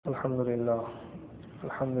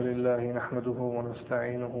الحمد لله نحمده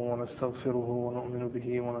ونستعينه ونستغفره ونؤمن به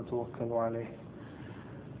ونتوكل عليه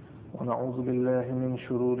ونعوذ بالله من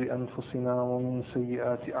شرور أنفسنا ومن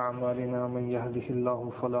سيئات أعمالنا من يهده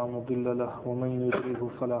الله فلا مضل له ومن يضلله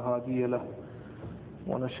فلا هادي له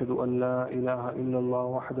ونشهد أن لا إله إلا الله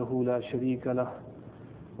وحده لا شريك له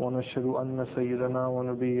ونشهد أن سيدنا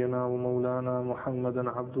ونبينا ومولانا محمدا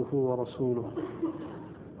عبده ورسوله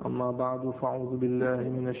أما بعد فأعوذ بالله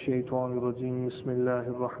من الشيطان الرجيم بسم الله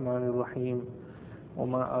الرحمن الرحيم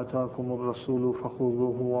وما آتاكم الرسول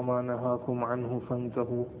فخذوه وما نهاكم عنه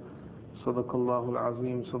فانتهوا صدق الله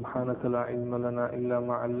العظيم سبحانك لا علم لنا إلا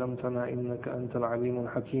ما علمتنا إنك أنت العليم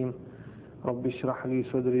الحكيم رب اشرح لي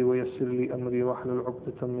صدري ويسر لي أمري واحلل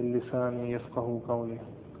عقدة من لساني يفقهوا قولي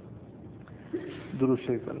درود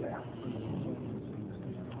شريف الله.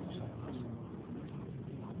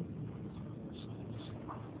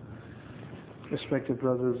 Respected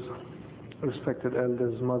brothers, respected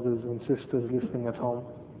elders, mothers and sisters listening at home,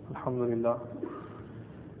 Alhamdulillah.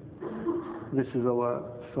 This is our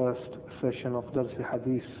first session of Dars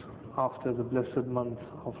Hadith after the blessed month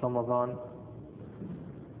of Ramadan.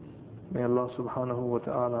 May Allah subhanahu wa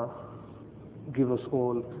ta'ala give us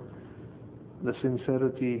all the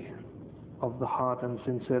sincerity of the heart and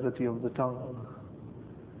sincerity of the tongue.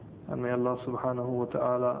 And may Allah subhanahu wa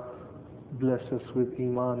ta'ala bless us with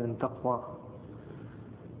iman and taqwa.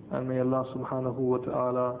 And may Allah subhanahu wa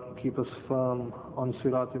ta'ala keep us firm on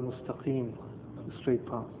Sirat al-Mustaqim, the straight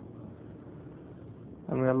path.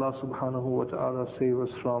 And may Allah subhanahu wa ta'ala save us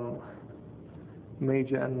from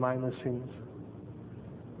major and minor sins.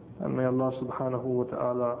 And may Allah subhanahu wa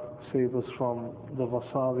ta'ala save us from the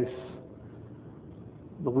wasawis,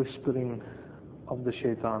 the whispering of the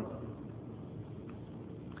shaitan.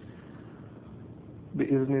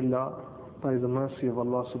 Bi-iznillah, by the mercy of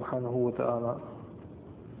Allah subhanahu wa ta'ala,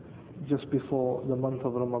 just before the month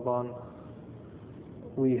of Ramadan,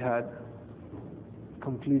 we had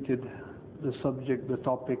completed the subject, the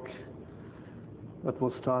topic that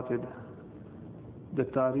was started, the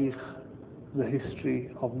tariq, the history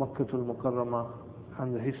of Makkatul Mukarramah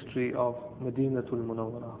and the history of Madinatul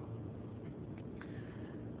Munawwarah.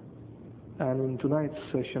 And in tonight's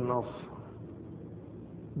session of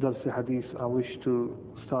Dars Hadith, I wish to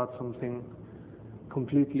start something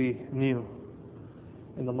completely new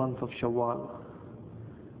in the month of Shawwal.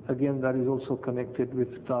 Again, that is also connected with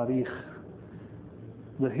Tariq,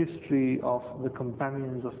 the history of the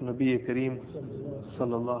companions of Nabi Kareem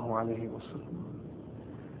sallallahu alayhi wa sallam.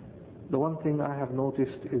 The one thing I have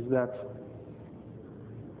noticed is that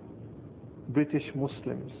British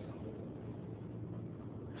Muslims,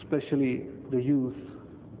 especially the youth,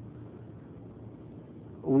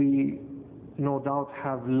 we no doubt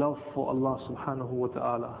have love for Allah subhanahu wa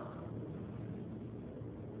ta'ala.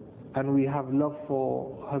 And we have love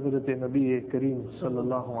for Hazrat Nabi Kareem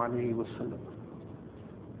sallallahu alayhi wa sallam.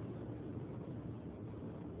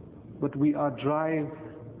 But we are dry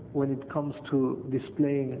when it comes to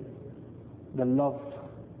displaying the love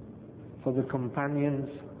for the companions,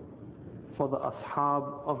 for the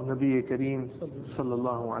ashab of Nabi Kareem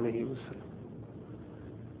sallallahu alayhi wa sallam.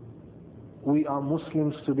 We are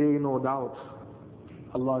Muslims today, no doubt.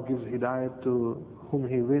 Allah gives hidayat to whom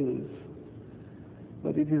He wills.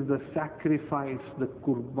 But it is the sacrifice, the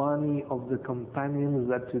qurbani of the companions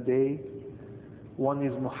that today, one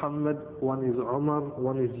is Muhammad, one is Umar,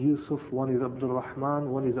 one is Yusuf, one is Abdul Rahman,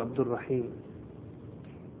 one is Abdul Rahim.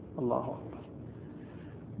 Allahu Akbar.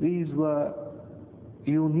 These were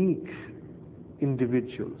unique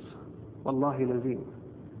individuals. Wallahi lazim.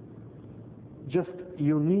 Just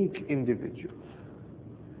unique individuals.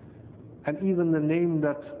 And even the name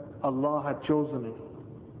that Allah had chosen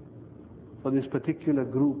for this particular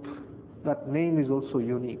group, that name is also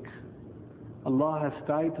unique. Allah has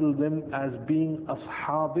titled them as being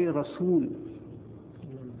Ashab-e Rasul.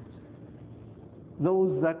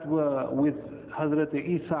 Those that were with Hazrat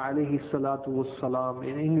Isa alayhi salatu was salam,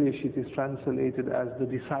 in English it is translated as the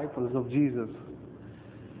disciples of Jesus.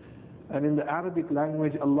 And in the Arabic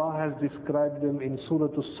language, Allah has described them in Surah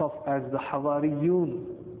As-Saf as the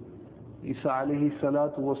Hawariyun. Isa alayhi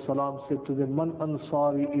salatu was salam said to them, Man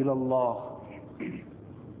ansari ilallah,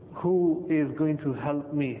 who is going to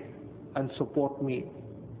help me and support me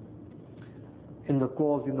in the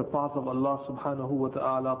cause, in the path of Allah subhanahu wa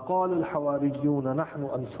ta'ala? قال الحواريون نحن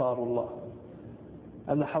أنصار الله.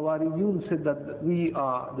 And the Hawariyun said that we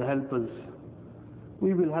are the helpers.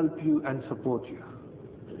 We will help you and support you.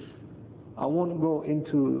 I won't go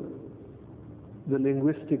into the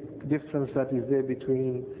linguistic difference that is there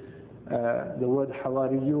between the word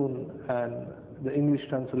Hawariyun and the English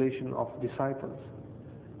translation of disciples.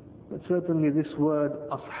 But certainly this word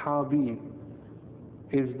ashabi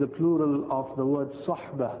is the plural of the word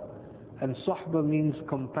sahbah, and sahbah means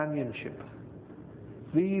companionship.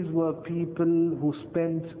 These were people who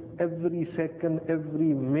spent every second,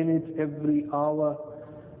 every minute, every hour,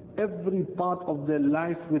 every part of their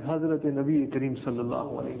life with Hazrat Nabi Kareem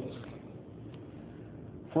sallallahu alayhi wa sallam.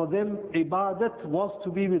 For them, ibadat was to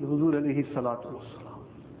be with Huzur alayhi salatu wasalam.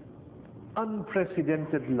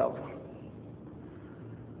 Unprecedented love.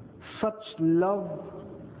 Such love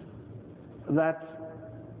that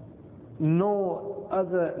no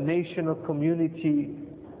other nation or community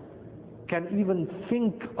can even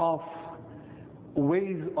think of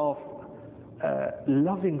ways of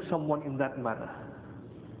loving someone in that manner.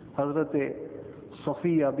 Hazrat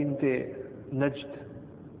Safiya bint Najd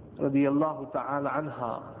radiyallahu ta'ala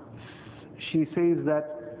anha, she says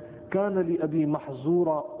that كان لأبي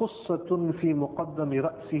محزورة قصة في مقدم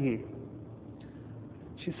رأسه.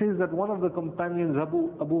 She says that one of the companions, Abu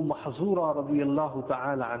Mahzura radiyallahu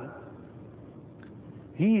ta'ala an,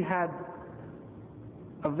 he had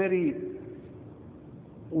a very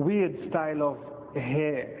weird style of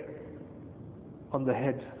hair on the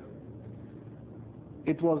head.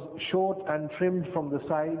 It was short and trimmed from the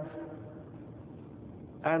sides,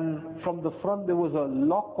 and from the front there was a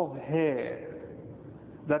lock of hair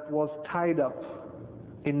that was tied up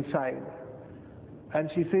inside. And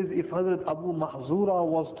she says if Hazrat Abu Mahzura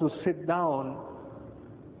was to sit down,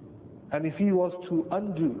 and if he was to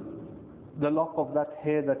undo the lock of that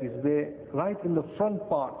hair that is there, right in the front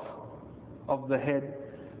part of the head,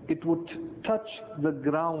 it would touch the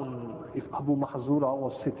ground if Abu Mahzura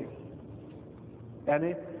was sitting.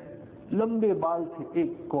 And lambe baal the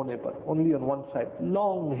ek kone par, only on one side,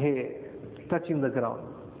 long hair touching the ground.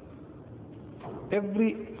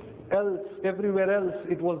 Everywhere else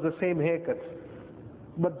it was the same haircut,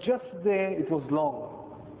 but just there it was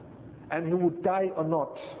long, and he would tie a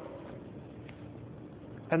knot.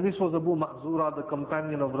 And this was Abu Mahzura, the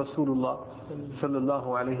companion of Rasulullah sallallahu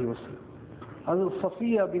alayhi wa sallam. Hazrat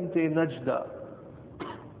Safiya bint Najda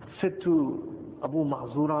said to Abu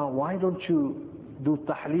Mahzura, why don't you do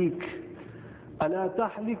tahliq? Ala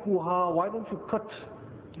tahlikuha, why don't you cut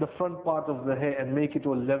the front part of the hair and make it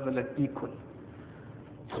all level and equal?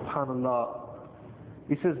 Subhanallah.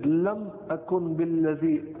 He says, Lam akun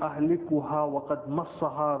billadhi ahlikuha wa qad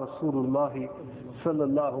massaha Rasulullah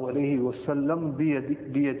sallallahu alayhi wa sallam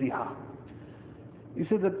biyadiha. He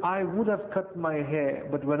said that I would have cut my hair,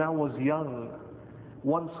 but when I was young,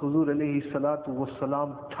 once Huzur alayhi salatu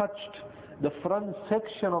wasalam touched the front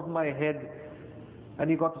section of my head, and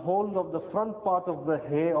he got hold of the front part of the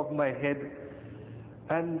hair of my head,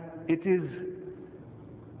 and it is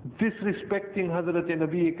disrespecting Hazrat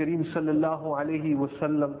Nabi Kareem sallallahu alayhi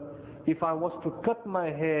wasallam if I was to cut my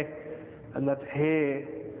hair and that hair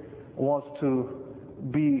was to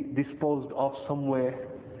be disposed of somewhere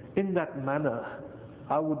in that manner.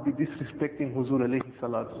 I would be disrespecting Huzur alayhi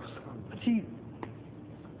salatu wasallam. जी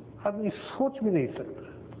आदमी सोच भी नहीं सकता.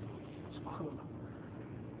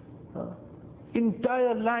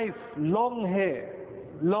 Entire life, long hair.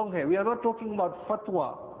 We are not talking about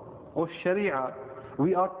fatwa or sharia.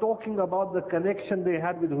 We are talking about the connection they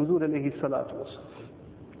had with Huzur alayhi salatu wasalam.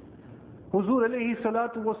 Huzur alayhi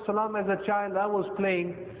salatu wasalam, as a child I was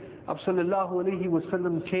playing, Sallallahu alayhi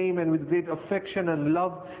wasallam came, and with great affection and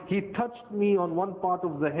love, he touched me on one part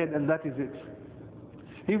of the head, and that is it.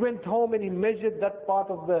 He went home and he measured that part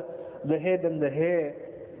of the head and the hair,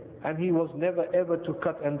 and he was never ever to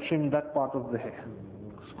cut and trim that part of the hair.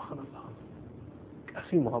 Subhanallah.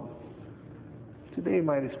 Kasi Muhammad. Today,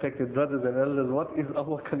 my respected brothers and elders, what is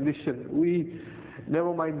our condition? We,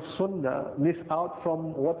 never mind sunnah, miss out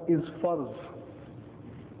from what is farz.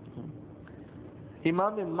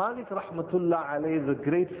 Imam Malik rahmatullah alayhi, the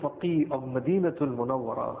great faqih of Madinatul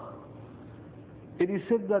Munawwara, it is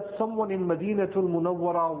said that someone in Madinatul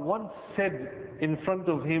Munawwara once said in front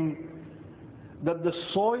of him that the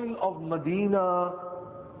soil of Medina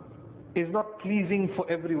is not pleasing for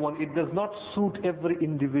everyone. It does not suit every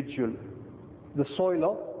individual. The soil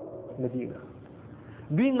of Medina.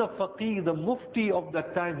 Being a faqih, the mufti of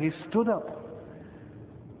that time, he stood up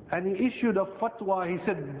and he issued a fatwa. He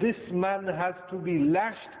said, this man has to be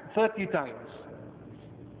lashed 30 times.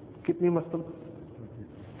 Kitni mastam?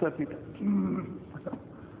 30 times.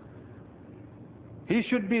 He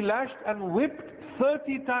should be lashed and whipped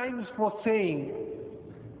 30 times for saying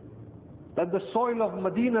that the soil of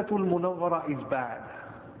Madinatul Munawwara is bad.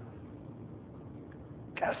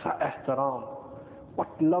 Kaisa ihtaram.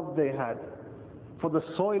 What love they had for the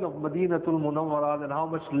soil of Madinatul Munawwara, and how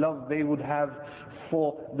much love they would have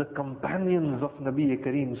for the companions of Nabi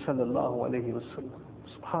Kareem sallallahu alayhi wa sallam.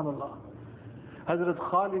 Subhanallah. Hazrat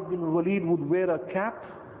Khalid bin Walid would wear a cap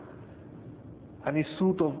and his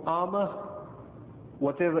suit of armor,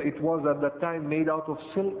 whatever it was at that time, made out of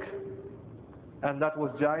silk, and that was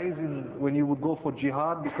jaiz when you would go for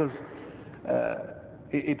jihad, because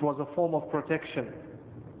it was a form of protection.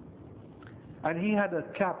 And he had a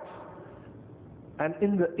cap, and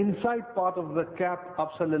in the inside part of the cap,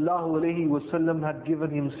 sallallahu alayhi wasallam had given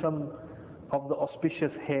him some of the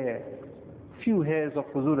auspicious hair, few hairs of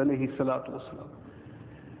Huzur alayhi salatu wasalam.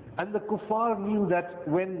 And the kuffar knew that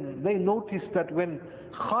when they noticed that when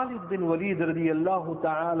Khalid bin Walid radiyallahu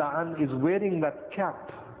ta'ala an is wearing that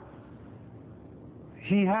cap,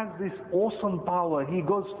 he has this awesome power. He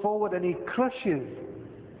goes forward and he crushes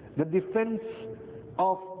the defense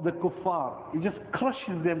of the kuffar. He just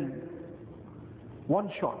crushes them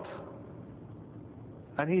one shot,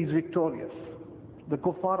 and he is victorious. The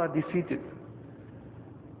kuffar are defeated.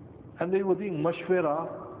 And they were doing mashwara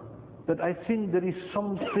that I think there is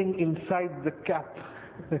something inside the cap.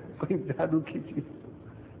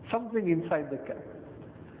 Something inside the cap.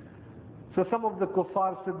 So some of the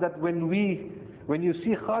kuffar said that when you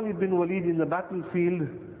see Khalid bin Walid in the battlefield,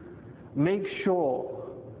 make sure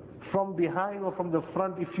from behind or from the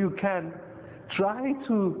front, if you can, try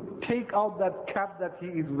to take out that cap that he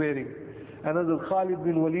is wearing. And as Khalid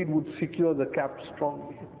bin Walid would secure the cap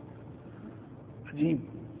strongly. Ajib.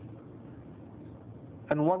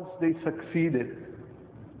 And once they succeeded,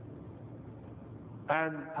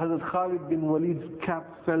 and Hazrat Khalid bin Walid's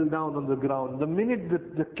cap fell down on the ground. The minute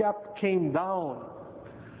that the cap came down,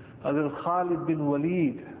 Hazrat Khalid bin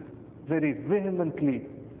Walid very vehemently,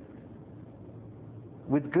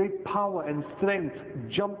 with great power and strength,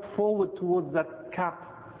 jumped forward towards that cap.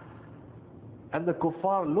 And the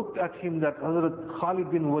kuffar looked at him that Hazrat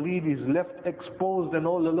Khalid bin Walid is left exposed and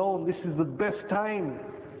all alone. This is the best time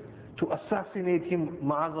to assassinate him,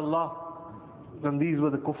 ma'azallah. And these were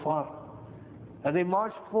the kuffar. And they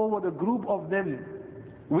marched forward, a group of them,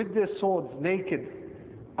 with their swords, naked,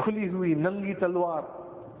 khuli hui, nangi talwar.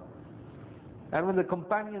 And when the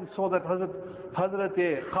companions saw that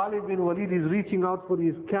Hazrat Khalid bin Walid is reaching out for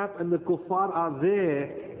his cap and the kuffar are there,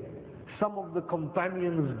 some of the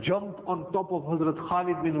companions jumped on top of Hazrat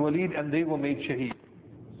Khalid bin Walid and they were made shaheed.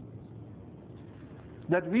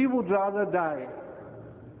 That we would rather die,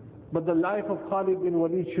 but the life of Khalid bin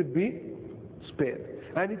Walid should be spared.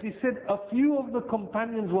 And it is said a few of the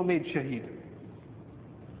companions were made shaheed.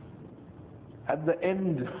 At the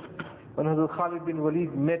end, when Hazrat Khalid bin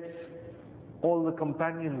Walid met all the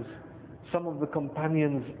companions, some of the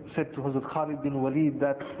companions said to Hazrat Khalid bin Walid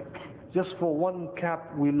that just for one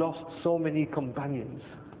cap we lost so many companions.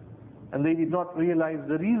 And they did not realize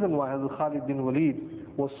the reason why Hazrat Khalid bin Walid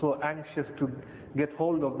was so anxious to get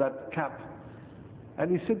hold of that cap.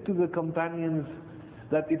 And he said to the companions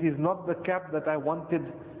that it is not the cap that I wanted,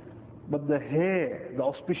 but the hair, the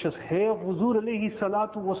auspicious hair of Huzur alayhi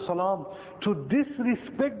salatu was salam. To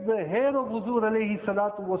disrespect the hair of Huzur alayhi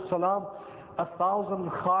salatu was salam, 1,000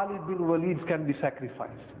 Khalid bin Walids can be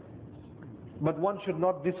sacrificed. But one should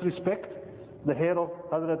not disrespect the hair of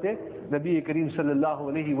Hazrat Nabi Kareem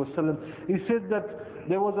sallallahu alayhi wasallam. He said that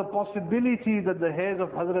there was a possibility that the hairs of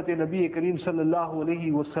Hazrat Nabi Kareem sallallahu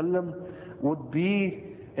alayhi wasallam would be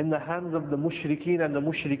in the hands of the mushrikeen, and the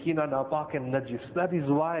mushrikeen are napak and najis. That is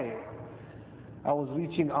why I was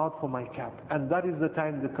reaching out for my cap. And that is the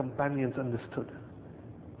time the companions understood.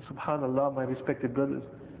 Subhanallah, my respected brothers.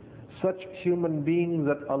 Such human beings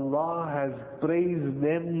that Allah has praised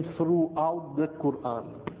them throughout the Quran.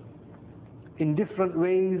 In different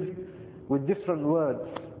ways, with different words.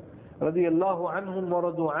 Radiyallahu anhum wa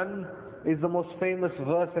radu an is the most famous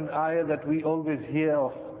verse and ayah that we always hear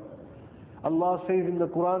of. Allah says in the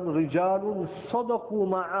Quran, رِجَالٌ صَدَقُوا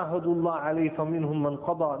مَا عَاهَدُوا اللَّهَ عَلَيْهِ فَمِنْهُمْ مَنْ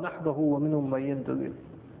قَضَى نَحْبَهُ وَمِنْهُمْ مَنْ يَنْتَظِرُ.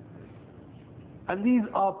 And these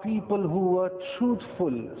are people who were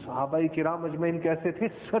truthful. Sahaba-i kiram ajmain kaise the?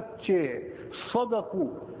 Sache, sadaqu.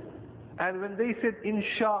 And when they said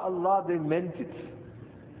insha'Allah, they meant it.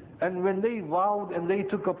 And when they vowed and they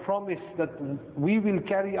took a promise that we will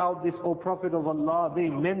carry out this, O Prophet of Allah, they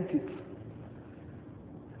meant it.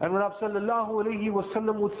 And when Sallallahu Alaihi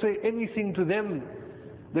Wasallam would say anything to them,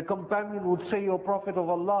 the companion would say, O Prophet of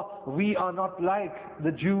Allah, we are not like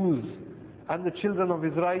the Jews and the children of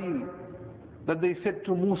Israel, that they said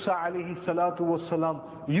to Musa alayhi salatu wasalam,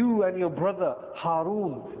 you and your brother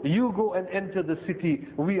Harun, you go and enter the city,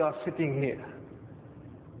 we are sitting here.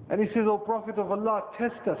 And he says, O Prophet of Allah,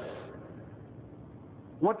 test us.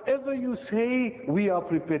 Whatever you say, we are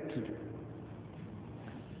prepared to do.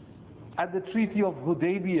 At the Treaty of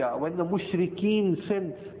Hudaybiyah, when the mushrikeen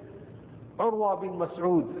sent Urwa bin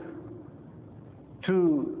Mas'ud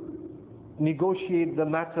to negotiate the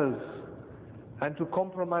matters and to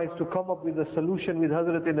compromise, to come up with a solution with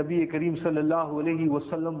Hazrat Nabi Kareem sallallahu alayhi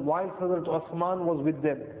wasallam, whilst Hazrat Uthman was with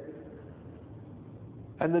them.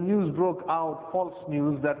 And the news broke out, false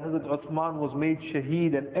news, that Hazrat Uthman was made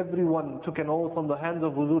shaheed, and everyone took an oath on the hands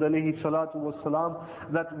of Huzur alayhi salatu wasalam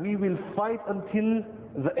that we will fight until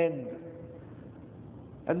the end.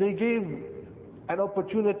 And they gave an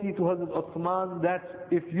opportunity to Hazrat Uthman that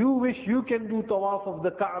if you wish, you can do tawaf of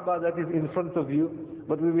the Kaaba that is in front of you,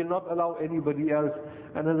 but we will not allow anybody else.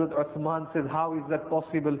 And Hazrat Uthman said, how is that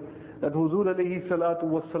possible, that Huzur alayhi salatu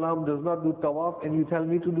wasalam does not do tawaf and you tell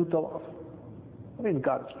me to do tawaf?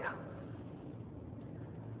 Inkar kiya.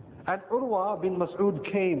 And Urwa bin Mas'ud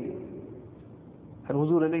came, and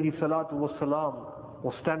Huzur alayhi salatu wasalam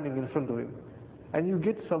was standing in front of him. And you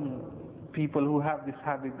get some people who have this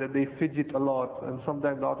habit that they fidget a lot, and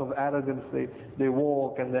sometimes out of arrogance they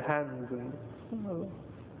walk and their hands and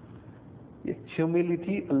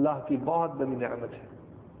humility. Allah ki bahut badi ni'mat hai,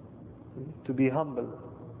 to be humble,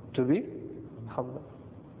 to be humble.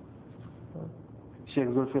 Shaykh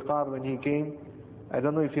Zulfiqar, when he came, I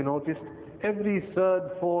don't know if you noticed, every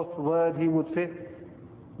third, fourth word he would say,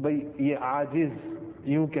 bhai ye ajiz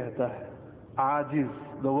yun kehta hai. Ajiz,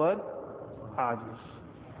 the word ajiz.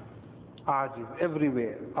 Ajiz,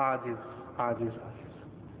 everywhere. Ajiz, ajiz, ajiz.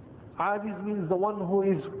 Ajiz means the one who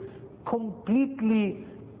is completely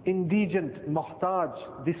indigent, muhtaj,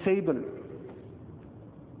 disabled.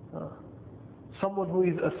 Someone who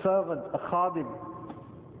is a servant, a khadim.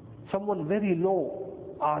 Someone very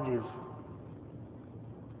low, ajiz.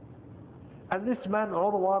 And this man,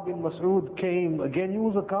 Urwa bin Mas'ud, came, again he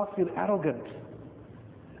was a kafir, arrogant.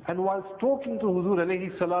 And whilst talking to Huzur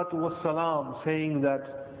alayhi salatu wassalam, saying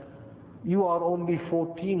that you are only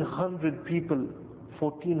 1400 people,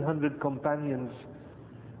 1400 companions,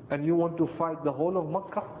 and you want to fight the whole of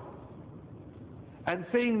Makkah? And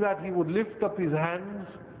saying that, he would lift up his hands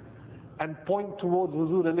and point towards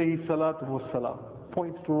Huzur alayhi salatu wassalam.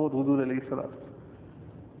 Point towards Huzur alayhi salatu.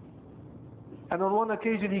 And on one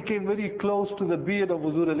occasion he came very close to the beard of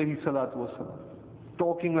Huzur alayhi salatu wassalam,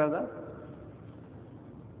 talking like that.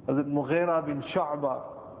 Hazrat Mughira bin Shu'bah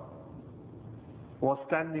was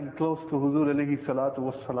standing close to Huzur alayhi salatu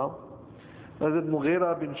wassalam. Hazrat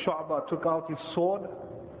Mughira bin Shu'bah took out his sword,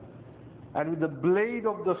 and with the blade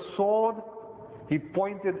of the sword he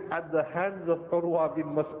pointed at the hands of Urwa bin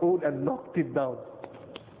Mas'ud and knocked it down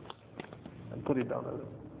and put it down.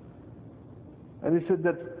 And he said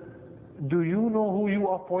that, do you know who you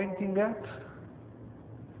are pointing at?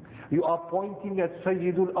 You are pointing at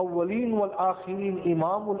Sayyidul Awwaleen wal Akhirin,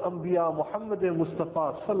 Imamul Anbiya, Muhammad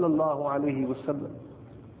al-Mustafa sallallahu alayhi wa sallam.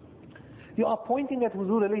 You are pointing at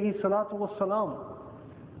Huzur alayhi salatu wassalam.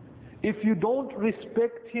 If you don't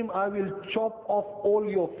respect him, I will chop off all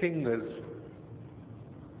your fingers.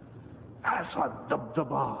 Asa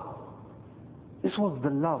dabdaba. This was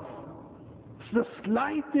the love. The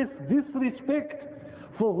slightest disrespect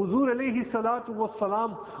for Huzur alayhi salatu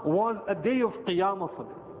wassalam was a day of qiyamah for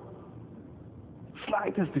them.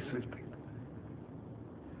 Slightest disrespect.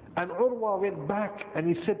 And Urwa went back and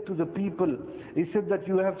he said to the people, he said that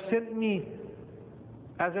you have sent me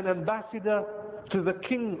as an ambassador to the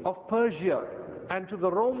king of Persia and to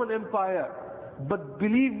the Roman Empire, but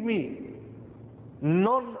believe me,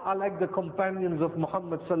 none are like the companions of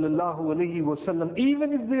Muhammad sallallahu alayhi wa sallam.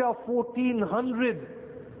 Even if they are 1400,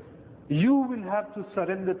 you will have to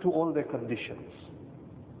surrender to all their conditions.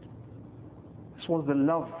 This was the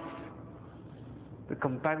love the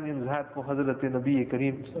companions had for Hazrat Nabi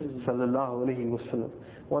Kareem sallallahu alayhi wa sallam.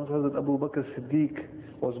 Once Hazrat Abu Bakr Siddiq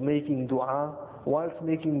was making dua. Whilst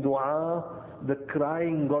making dua, the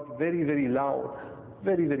crying got very, very loud.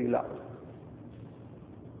 Very, very loud.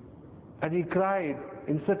 And he cried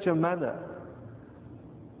in such a manner,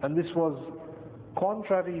 and this was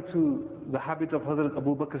contrary to the habit of Hazrat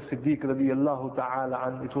Abu Bakr Siddiq radiyallahu ta'ala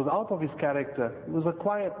an. It was out of his character. He was a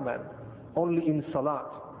quiet man, only in salat.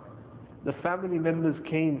 The family members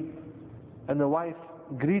came, and the wife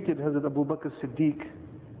greeted Hazrat Abu Bakr Siddiq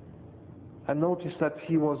and noticed that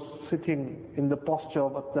he was sitting in the posture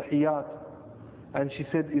of at-tahiyyat, and she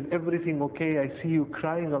said, is everything okay? I see you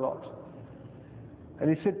crying a lot.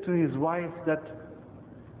 And he said to his wife that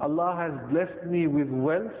Allah has blessed me with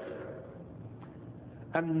wealth,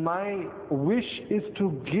 and my wish is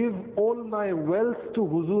to give all my wealth to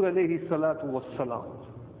Huzur alayhi salatu wassalam.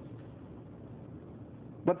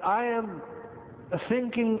 But I am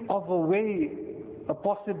thinking of a way, a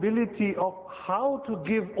possibility of how to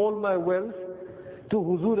give all my wealth to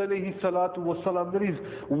Huzur alayhi salatu wasalam. There is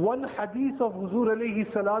one hadith of Huzur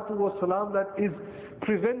alayhi salatu wasalam that is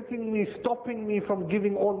preventing me, stopping me from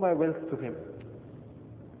giving all my wealth to him.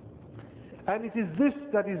 And it is this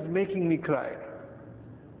that is making me cry.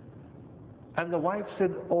 And the wife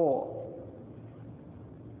said, oh,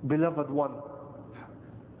 beloved one,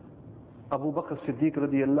 Abu Bakr Siddiq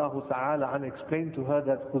radiallahu ta'ala an explained to her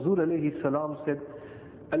that Huzur alayhi salam said,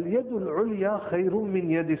 Al-yadu al-ulya khayrun min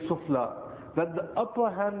yadi sufla, that the upper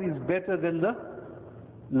hand is better than the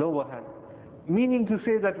lower hand. Meaning to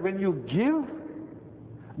say that when you give,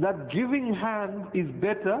 that giving hand is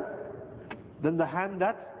better than the hand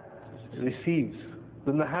that receives,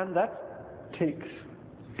 than the hand that takes.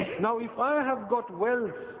 Now if I have got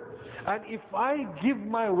wealth, and if I give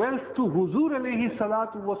my wealth to Huzur alayhi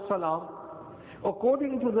salatu wassalam,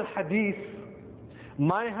 according to the hadith,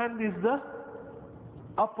 my hand is the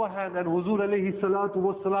upper hand and Huzur alayhi salatu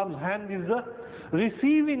wassalam's hand is the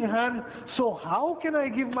receiving hand. So how can I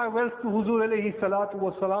give my wealth to Huzur alayhi salatu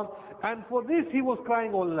wassalam? And for this he was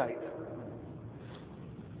crying all night.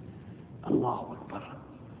 Allahu Akbar.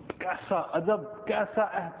 Kaisa adab, kaisa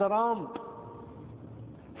ihtaram.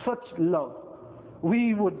 Such love.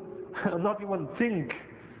 We would not even think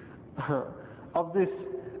of this,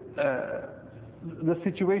 the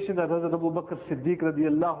situation that Hazrat Abu Bakr Siddiq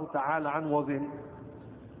radiallahu ta'ala an was in.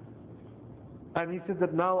 And he said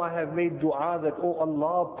that now I have made dua that, oh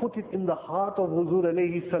Allah, put it in the heart of Huzur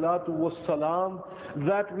alayhi salatu wassalam,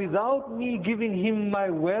 that without me giving him my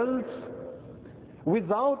wealth,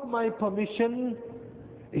 without my permission,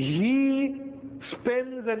 he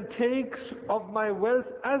spends and takes of my wealth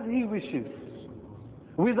as he wishes,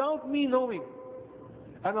 without me knowing.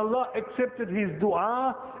 And Allah accepted his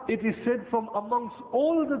dua. It is said from amongst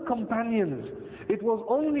all the companions, it was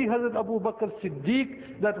only Hazrat Abu Bakr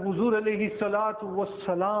Siddiq that Huzur alayhi salatu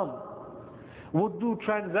wassalam would do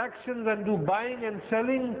transactions and do buying and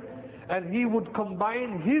selling, and he would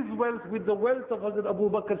combine his wealth with the wealth of Hazrat Abu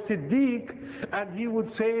Bakr Siddiq, and he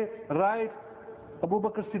would say, right, Abu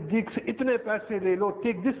Bakr Siddiq se itne paise le lo,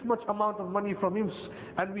 take this much amount of money from him,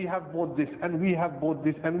 and we have bought this, and we have bought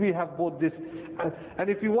this, and we have bought this, and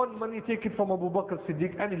if you want money, take it from Abu Bakr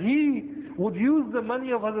Siddiq. And he would use the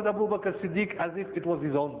money of Hazrat Abu Bakr Siddiq as if it was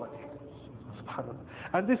his own money. SubhanAllah.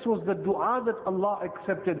 And this was the dua that Allah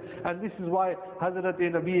accepted, and this is why Hazrat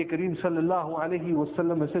Nabi Kareem sallallahu alayhi wa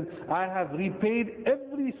sallam said, I have repaid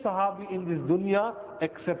every sahabi in this dunya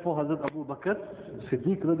except for Hazrat Abu Bakr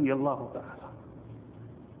Siddiq radiyallahu ta'ala.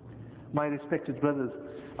 My respected brothers,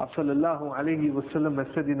 sallallahu alayhi wa sallam has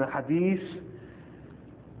said in a hadith,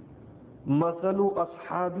 مَثَلُ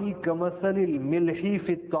أَصْحَابِي كَمَثَلِ الْمِلْحِ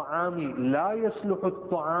فِي الطَّعَامِ لَا يَصْلُحُ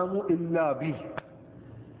الطَّعَامُ إِلَّا بِهِ.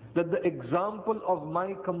 That the example of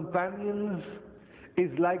my companions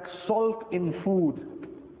is like salt in food.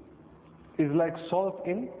 Is like salt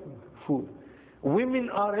in food. Women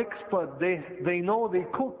are expert, they know, they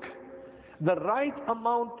cook. The right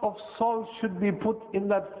amount of salt should be put in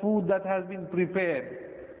that food that has been prepared.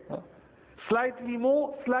 Slightly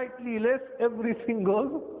more, slightly less, everything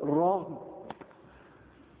goes wrong.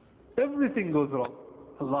 Everything goes wrong.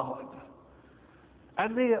 Allahu Akbar.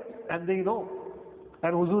 And they know.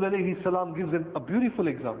 And Huzur alayhi salam gives them a beautiful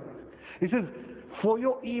example. He says, for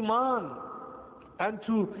your iman and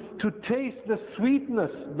to taste the sweetness,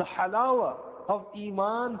 the halawa of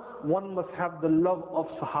iman, one must have the love of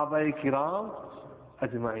Sahaba Kiram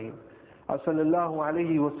ajma'in. Sallallahu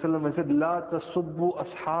alayhi wa sallam said, La tasubbu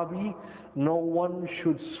ashabi, no one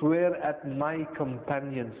should swear at my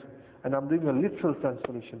companions. And I'm doing a literal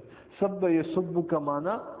translation. Sabba yasubbu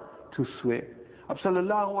kamana, to swear.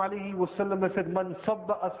 Sallallahu alayhi wa sallam said, Man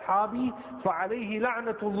sabba ashabi, fa alayhi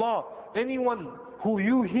la'natullah. Anyone who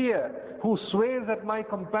you hear, who swears at my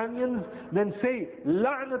companions, then say,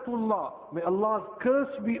 La'natullah. May Allah's curse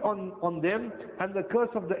be on them, and the curse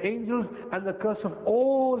of the angels, and the curse of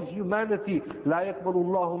all humanity. La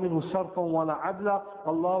yaqbalullahu minhu sarfan wa la adla.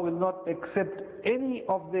 Allah will not accept any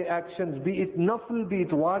of their actions, be it nafl, be it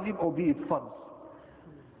wajib, or be it farz.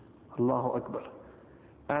 Allahu Akbar.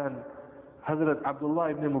 And Hazrat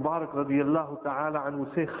Abdullah ibn Mubarak radiyallahu ta'ala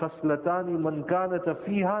anhu say, Khaslatani man kanata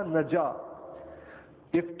fiha najah.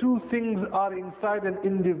 If two things are inside an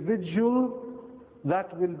individual,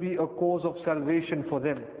 that will be a cause of salvation for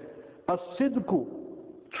them. As-sidku,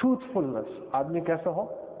 truthfulness. Aadmi kaisa ho?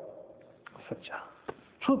 Sacha.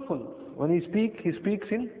 Truthfulness. When he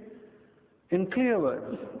speaks in clear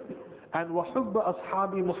words. And وَحُبَّ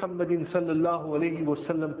أَصْحَابِ مُحَمَّدٍ sallallahu alayhi wa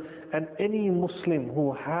sallam, and any Muslim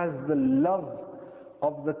who has the love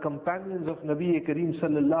of the companions of Nabi Kareem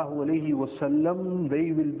sallallahu alayhi wa sallam,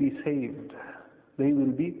 they will be saved. They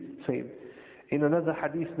will be saved. In another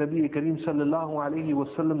hadith, Nabi Kareem sallallahu alayhi wa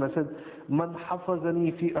sallam has said, "Man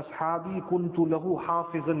hafazani fi ashabi kuntu lahu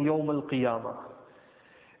hafizan yawm al-qiyamah."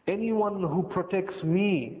 Anyone who protects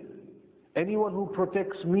me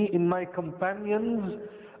in my companions,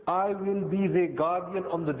 I will be their guardian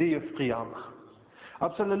on the day of Qiyamah.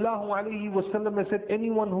 Sallallahu alayhi wa sallam has said,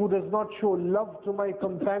 anyone who does not show love to my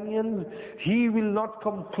companions, he will not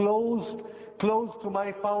come close to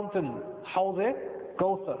my fountain. Hawd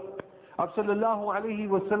Kawthar. Sallallahu alayhi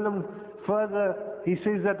wa sallam further, he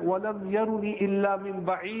says that وَلَمْ يَرُنِي إِلَّا مِنْ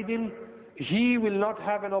بَعِيدٍ. He will not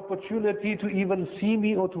have an opportunity to even see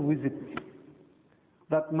me or to visit me.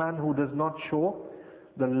 That man who does not show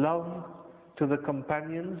the love to the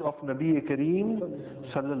companions of Nabi Kareem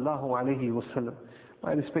sallallahu alayhi wa sallam.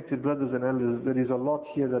 My respected brothers and elders, there is a lot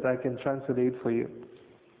here that I can translate for you.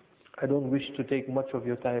 I don't wish to take much of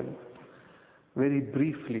your time. Very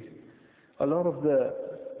briefly, a lot of the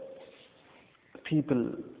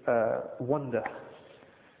people wonder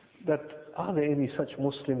that are there any such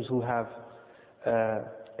Muslims who have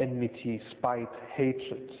enmity, spite,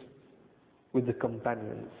 hatred with the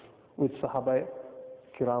companions, with Sahaba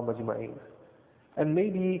Kiram Ajma'in? And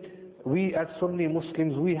maybe we as Sunni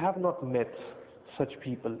Muslims, we have not met such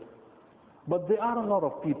people. But there are a lot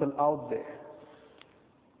of people out there,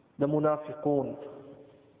 the munafiqun,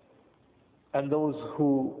 and those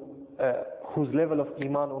whose level of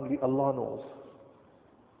iman only Allah knows.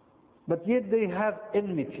 But yet they have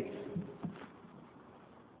enmity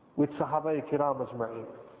with Sahaba Kiram Ajma'in.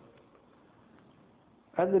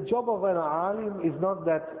 And the job of an alim is not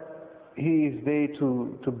that he is there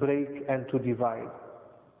to break and to divide.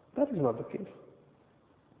 That is not the case.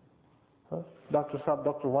 Dr.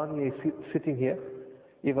 Wania is sitting here.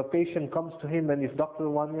 If a patient comes to him and if Dr.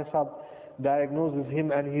 Wania Sahab diagnoses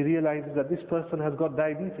him and he realizes that this person has got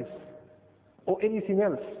diabetes or anything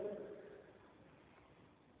else,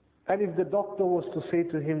 and if the doctor was to say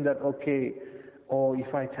to him that, okay, or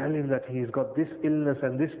if I tell him that he's got this illness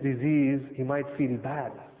and this disease, he might feel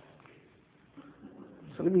bad.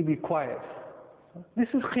 So let me be quiet. This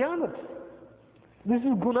is khiyanat. This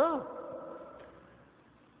is guna.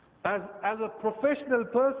 As a professional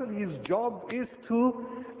person, his job is to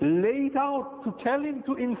lay it out, to tell him,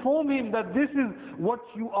 to inform him that this is what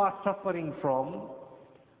you are suffering from.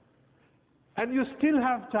 And you still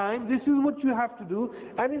have time, this is what you have to do.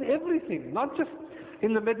 And in everything, not just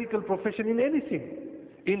in the medical profession, in anything.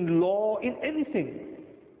 In law, in anything.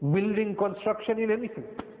 Building, construction, in anything.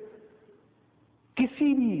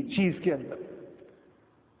 Kisi bhi cheez ke andar.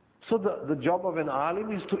 So the job of an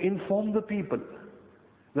alim is to inform the people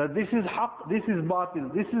that this is haqq, this is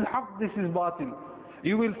batil, this is haqq, this is batil.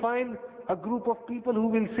 You will find a group of people who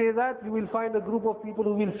will say that, you will find a group of people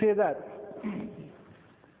who will say that.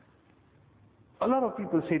 A lot of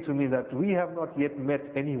people say to me that we have not yet met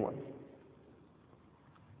anyone,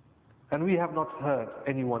 and we have not heard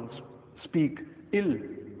anyone speak ill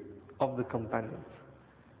of the companions.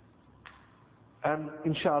 And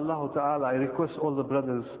inshallah ta'ala, I request all the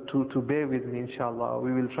brothers to bear with me, inshallah.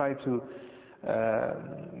 We will try to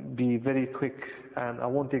be very quick, and I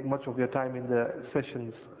won't take much of your time in the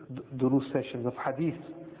sessions, durus sessions of hadith.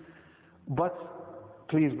 But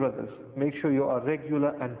please, brothers, make sure you are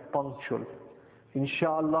regular and punctual.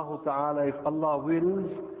 Inshallah ta'ala, if Allah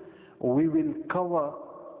wills, we will cover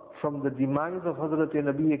from the demise of Hazrat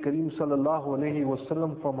Nabi Kareem sallallahu alayhi wa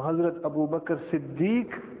sallam, from Hazrat Abu Bakr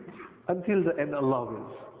Siddiq until the end, Allah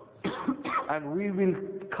wills. And we will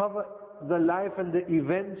cover the life and the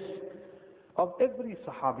events of every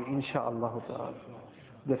Sahabi, inshaAllah ta'ala.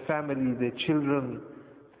 The family, their children,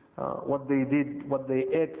 what they did, what they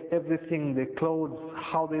ate, everything, their clothes,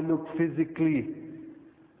 how they looked physically.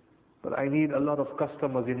 But I need a lot of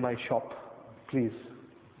customers in my shop, please.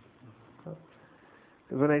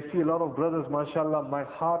 When I see a lot of brothers, mashallah, my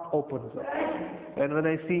heart opens up. And when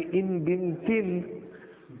I see in bin tin,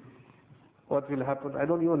 what will happen? I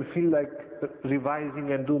don't even feel like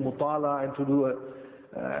revising and do mutala and to do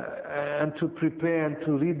and to prepare and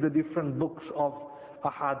to read the different books of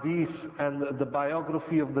ahadith and the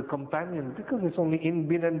biography of the companions, because it's only in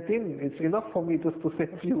bin and tin. It's enough for me just to say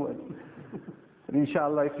a few words. And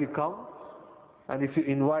inshallah, if you come and if you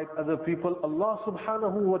invite other people, Allah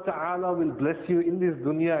subhanahu wa ta'ala will bless you in this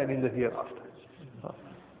dunya and in the hereafter.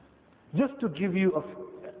 Just to give you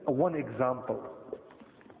one example.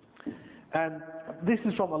 And this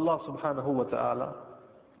is from Allah subhanahu wa ta'ala.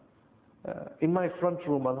 In my front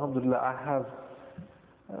room, alhamdulillah, I have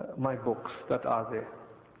my books that are there.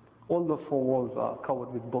 All the four walls are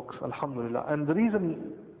covered with books, alhamdulillah. And the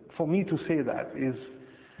reason for me to say that is,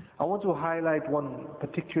 I want to highlight one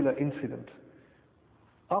particular incident.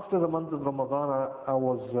 After the month of Ramadan, I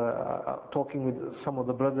was talking with some of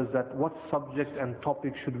the brothers that what subject and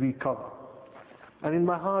topic should we cover. And in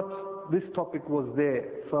my heart, this topic was there,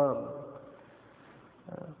 firm,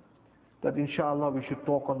 that inshallah we should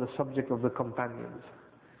talk on the subject of the companions.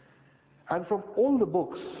 And from all the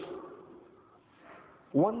books,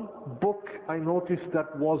 one book I noticed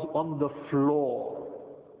that was on the floor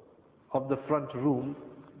of the front room,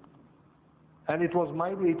 and it was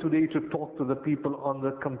my day today to talk to the people on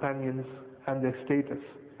the companions and their status.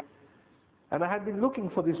 And I had been looking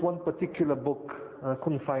for this one particular book, and I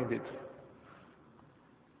couldn't find it.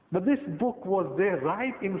 But this book was there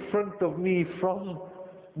right in front of me. From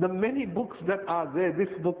the many books that are there, this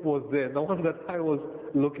book was there, the one that I was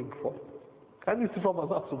looking for. And this is from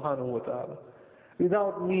Allah subhanahu wa ta'ala.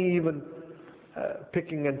 Without me even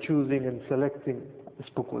picking and choosing and selecting, this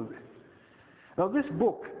book was there. Now this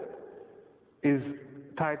book is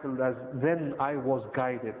titled as Then I Was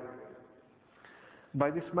Guided,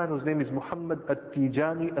 by this man whose name is Muhammad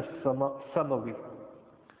At-Tijani As-Samawi,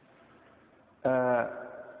 a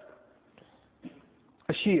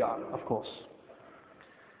Shia, of course.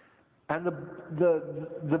 And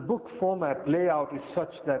the book format, layout is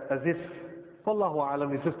such that as if, Wallahu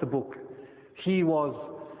Alam, is just a book. He was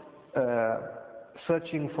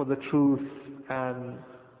searching for the truth, and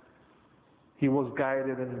he was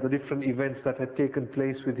guided in the different events that had taken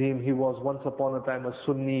place with him. He was once upon a time a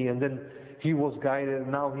Sunni, and then he was guided,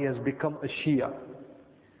 and now he has become a Shia.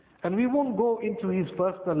 And we won't go into his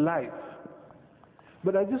personal life,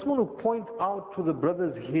 but I just want to point out to the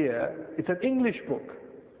brothers here, it's an English book,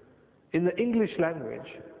 in the English language,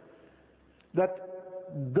 that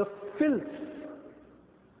the filth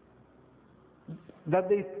that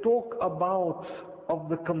they talk about of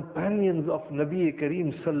the companions of Nabi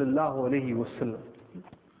Kareem sallallahu alayhi wasallam.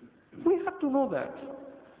 We have to know that.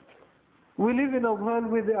 We live in a world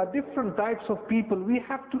where there are different types of people. We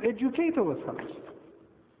have to educate ourselves.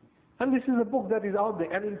 And this is a book that is out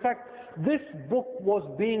there. And in fact, this book was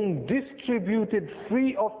being distributed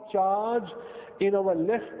free of charge in our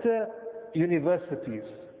Leicester universities.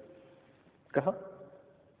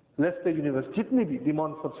 Leicester University, jitni bhi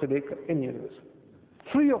demand for se lekar any university.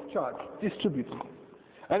 Free of charge, distributed.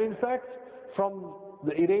 And in fact, from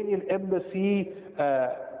the Iranian embassy,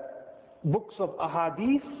 books of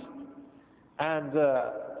ahadith and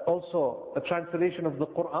also a translation of the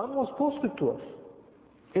Quran was posted to us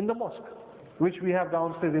in the mosque, which we have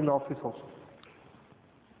downstairs in the office also.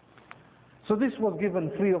 So this was given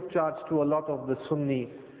free of charge to a lot of the Sunni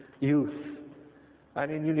youth. And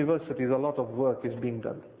in universities, a lot of work is being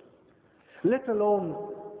done. Let alone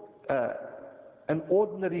an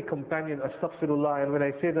ordinary companion, astaghfirullah, and when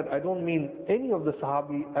I say that, I don't mean any of the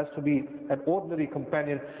Sahabi as to be an ordinary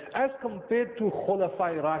companion, as compared to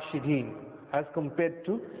Khulafai Rashideen, as compared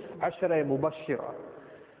to Ashara Mubashira.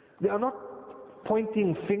 They are not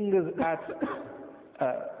pointing fingers at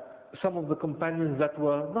some of the companions that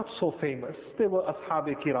were not so famous. They were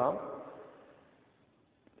Ashab-e Kiram,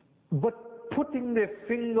 but putting their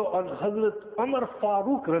finger on Hazrat Umar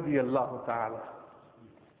Farooq radiyallahu ta'ala.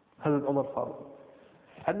 Hazrat Umar Farooq.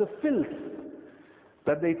 And the filth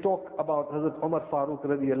that they talk about Hazrat Umar Farooq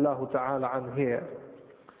radiyallahu ta'ala an here,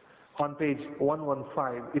 on page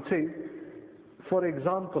 115, it says, for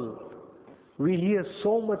example, we hear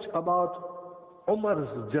so much about Umar's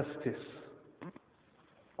justice.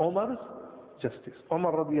 Umar's justice.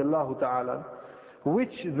 Umar radiyallahu ta'ala,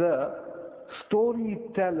 which the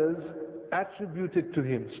storytellers attributed to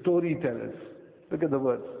him. Storytellers. Look at the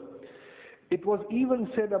words. It was even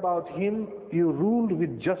said about him, you ruled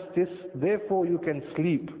with justice, therefore you can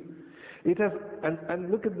sleep. It has,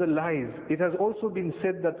 and look at the lies. It has also been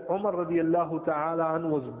said that Umar radiallahu ta'ala an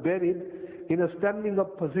was buried in a standing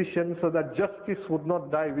up position so that justice would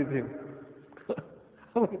not die with him.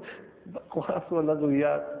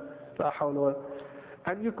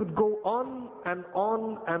 And you could go on and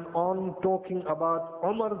on and on talking about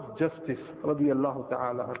Umar's justice radiallahu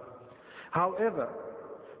ta'ala. However,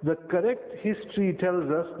 the correct history tells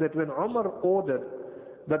us that when Umar ordered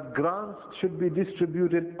that grants should be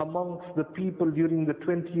distributed amongst the people during the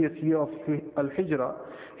 20th year of Al-Hijrah,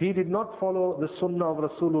 he did not follow the Sunnah of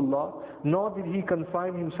Rasulullah, nor did he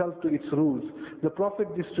confine himself to its rules. The Prophet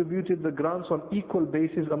distributed the grants on equal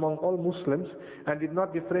basis among all Muslims and did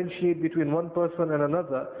not differentiate between one person and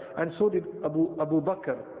another, and so did Abu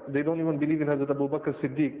Bakr. They don't even believe in Hazrat Abu Bakr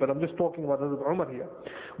Siddiq, but I'm just talking about Hazrat Umar here.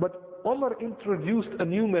 But Umar introduced a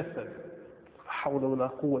new method. حول ولا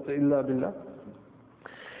قوة إلا بالله.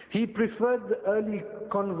 He preferred the early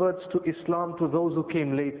converts to Islam to those who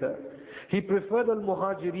came later. He preferred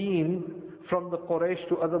al-Muhajirin from the Quraysh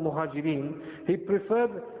to other Muhajirin. He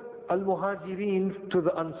preferred Al-Muhajirin to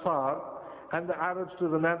the Ansar, and the Arabs to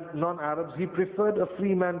the non-Arabs. He preferred a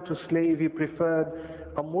free man to slave. He preferred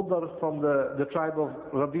a Mudar from the tribe of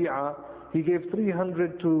Rabi'a. He gave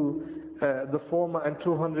 300 to the former and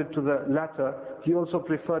 200 to the latter. He also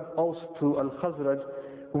preferred Aus to Al-Khazraj.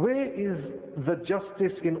 Where is the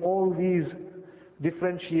justice in all these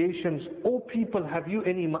differentiations? O people, have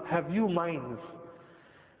you minds?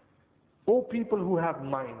 O people who have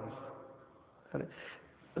minds.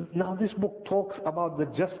 Now this book talks about the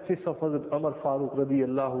justice of Hazrat Umar Farooq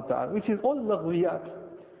radiyallahu ta'ala, which is all laghwiyat.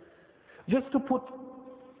 Just to put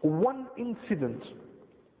one incident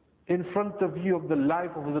in front of you of the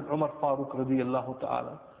life of Hazrat Umar Farooq radiyallahu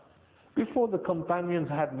ta'ala. Before, the companions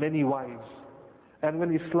had many wives, and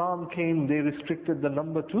when Islam came, they restricted the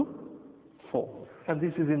number to 4. And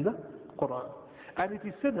this is in the Quran. And it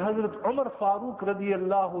is said Hazrat Umar Farooq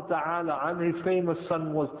radiyallahu ta'ala, and his famous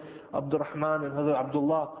son was Abdurrahman and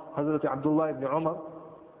Hazrat Abdullah ibn Umar.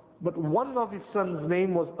 But one of his sons'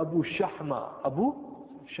 name was Abu Shahma.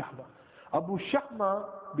 Abu Shahma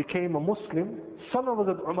became a Muslim, son of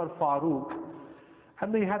Hazrat Umar Farooq.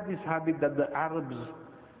 And they had this habit that the Arabs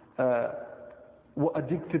were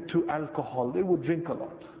addicted to alcohol. They would drink a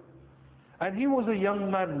lot. And he was a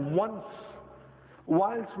young man. Once,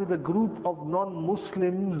 whilst with a group of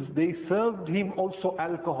non-Muslims, they served him also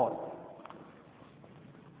alcohol.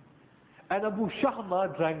 And Abu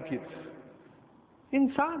Shahma drank it.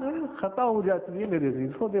 Insan hai, khata ho jati hai mere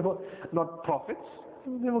aziz. So they were not prophets,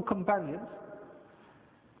 they were companions.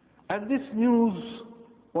 And this news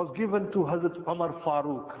was given to Hazrat Umar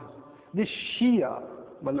Farooq. This Shia,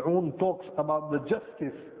 Mal'oon, talks about the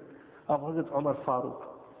justice of Hazrat Umar Farooq.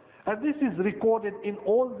 And this is recorded in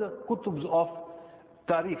all the kutubs of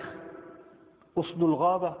Tarikh. Usdul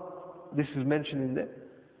Ghaba, this is mentioned in there.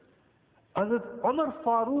 Hazrat Umar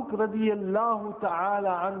Farooq radiyallahu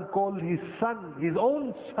ta'ala an called his son, his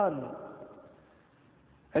own son,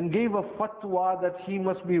 and gave a fatwa that he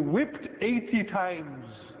must be whipped 80 times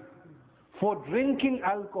for drinking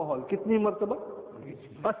alcohol. Kitni martaba?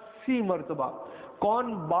 80 martaba.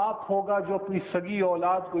 कौन बाप होगा जो अपनी सगी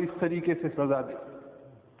औलाद को इस तरीके से सजा दे?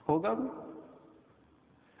 होगा भी?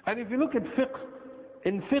 And if you look at fiqh,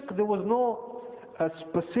 in fiqh there was no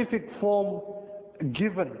specific form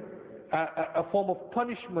given, a form of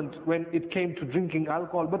punishment when it came to drinking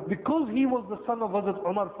alcohol. But because he was the son of Hazrat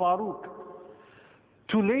Umar Farooq,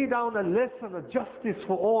 to lay down a lesson, a justice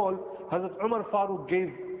for all, Hazrat Umar Farooq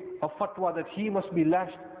gave a fatwa that he must be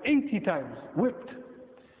lashed 80 times, whipped.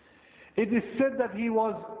 It is said that he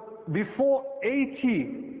was, before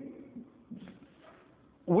 80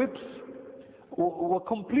 whips were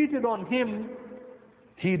completed on him,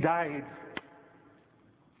 he died.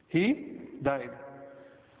 He died.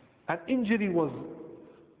 An injury was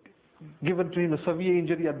given to him, a severe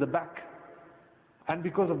injury at the back. And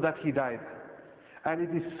because of that he died. And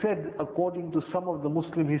it is said, according to some of the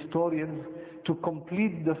Muslim historians, to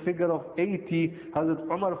complete the figure of 80, Hazrat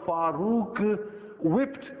Umar Farooq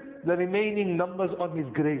whipped the remaining numbers on his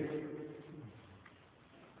grave.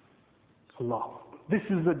 Allah. This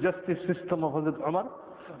is the justice system of Hazrat Umar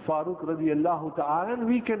Farooq radiyallahu ta'ala. And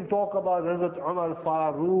we can talk about Hazrat Umar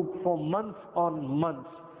Farooq for months on months.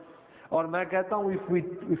 Or मैं कहता हूँ,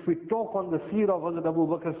 if we talk on the seerah of Hazrat Abu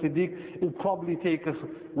Bakr Siddiq, it will probably take us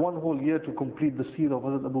one whole year to complete the seerah of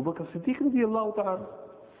Hazrat Abu Bakr Siddiq radiyallahu ta'ala.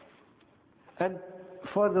 And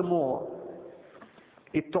furthermore,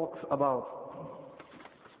 it talks about,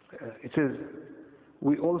 it says,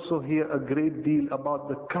 we also hear a great deal about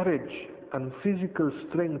the courage and physical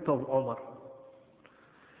strength of Umar.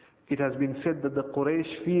 It has been said that the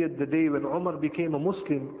Quraysh feared the day when Umar became a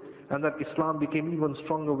Muslim, and that Islam became even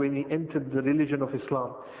stronger when he entered the religion of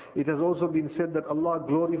Islam. It has also been said that Allah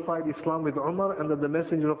glorified Islam with Umar, and that the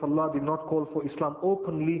Messenger of Allah did not call for Islam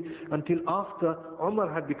openly until after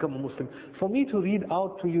Umar had become a Muslim. For me to read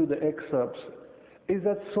out to you the excerpts is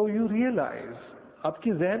that so you realize,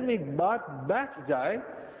 आपके ज़हन में एक बात बैठ जाए,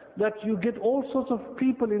 that you get all sorts of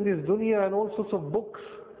people in this dunya and all sorts of books,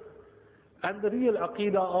 and the real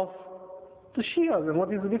aqidah of the Shias. And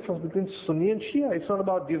what is the difference between Sunni and Shia? It's not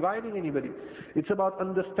about dividing anybody. It's about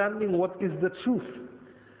understanding what is the truth.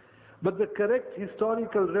 But the correct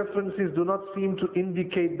historical references do not seem to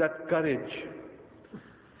indicate that courage.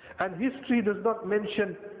 And history does not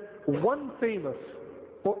mention one famous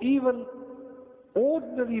or even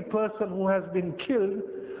ordinary person who has been killed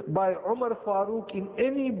by Umar Farooq in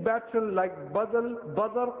any battle like Badr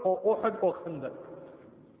or Uhud or Khandaq.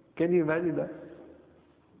 Can you imagine that?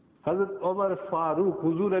 Hazrat Umar Farooq,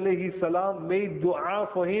 Huzur alayhi salam made dua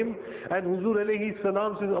for him, and Huzur alayhi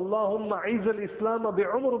salam says, Allahumma izal Islam bi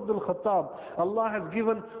Umar ibn al-Khattab. Allah has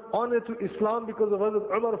given honor to Islam because of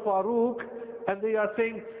Hazrat Umar Farooq, and they are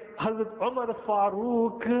saying, Hazrat Umar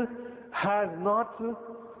Farooq has not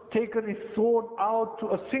taken his sword out to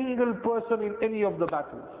a single person in any of the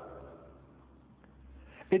battles.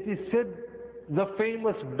 It is said, the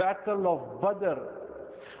famous battle of Badr,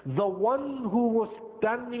 the one who was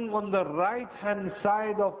standing on the right hand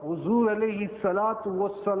side of Huzur alayhi salatu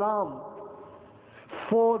wassalam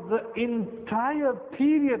for the entire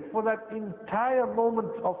period, for that entire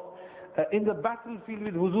moment of in the battlefield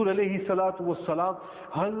with Huzur alayhi salatu wassalam,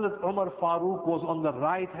 Hazrat Umar Farooq was on the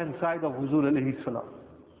right hand side of Huzur alayhi salam,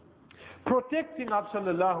 protecting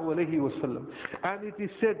sallallahu alayhi wasallam. And it is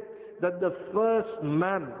said that the first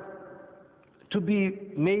man to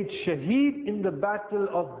be made shaheed in the battle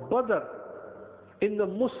of Badr in the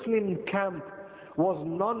Muslim camp was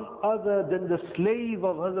none other than the slave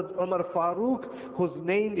of Hazrat Umar Farooq, whose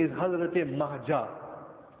name is Hazrat Mahja.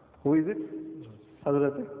 Who is it?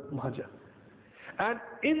 Hazrat Mahja. And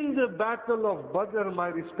in the battle of Badr, my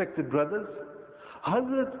respected brothers,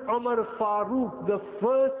 Hazrat Umar Farooq, the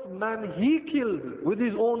first man he killed with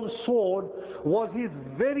his own sword was his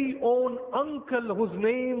very own uncle, whose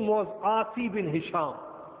name was Asi bin Hisham.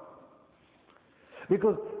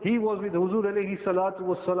 Because he was with Huzur alayhi salatu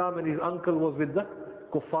wassalam, and his uncle was with the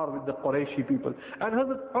kuffar, with the Qurayshi people. And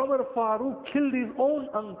Hazrat Umar Farooq killed his own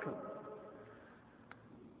uncle.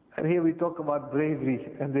 And here we talk about bravery,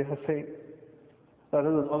 and they are saying that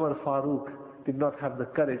Hazrat Umar Farooq did not have the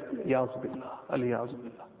courage. Aliyazu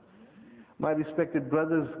billah. My respected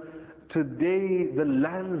brothers, today the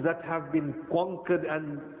lands that have been conquered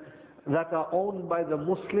and that are owned by the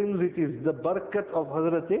Muslims, it is the barakat of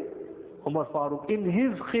Hazrat Umar Farooq. In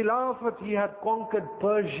his khilafat, he had conquered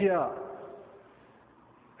Persia.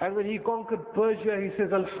 And when he conquered Persia, he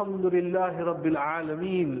says, Alhamdulillahi Rabbil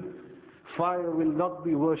Alameen. Fire will not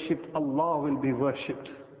be worshipped, Allah will be worshipped.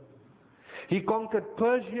 He conquered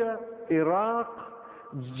Persia, Iraq,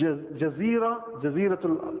 Jazira,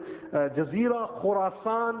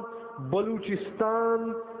 Khurasan,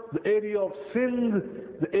 Baluchistan, the area of Sindh,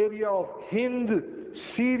 the area of Hind,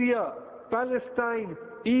 Syria, Palestine,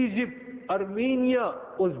 Egypt, Armenia,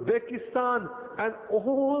 Uzbekistan, and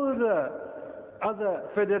all the other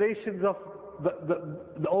federations of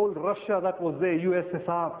the old Russia that was there,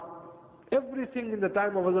 USSR. Everything in the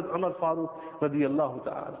time of Hazrat Umar Farooq radiyallahu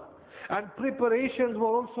ta'ala. And preparations were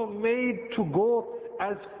also made to go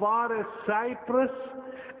as far as Cyprus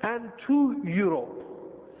and to Europe.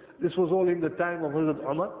 This was all in the time of Hazrat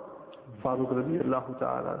Umar Farooq radiyallahu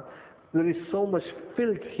ta'ala. There is so much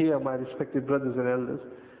filth here, my respected brothers and elders.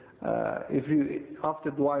 If you,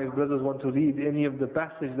 after dua, if brothers want to read any of the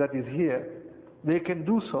passage that is here, they can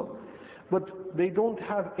do so. But they don't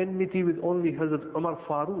have enmity with only Hazrat Umar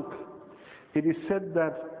Farooq. It is said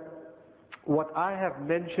that what I have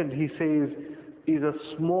mentioned, he says, is a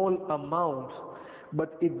small amount,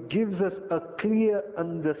 but it gives us a clear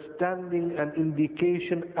understanding and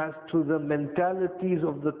indication as to the mentalities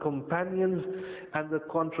of the companions and the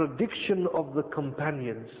contradiction of the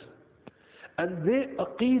companions. And their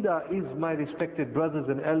aqidah is, my respected brothers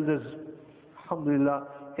and elders, alhamdulillah,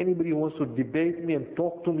 anybody who wants to debate me and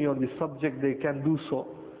talk to me on this subject, they can do so.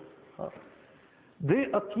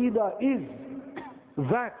 Their aqidah is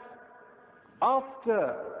that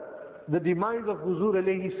after the demise of Huzur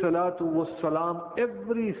alayhi salatu wassalam,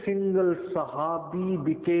 every single sahabi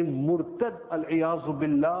became murtad, al-iyazu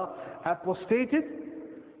billah, apostated,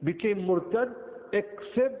 became murtad,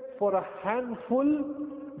 except for a handful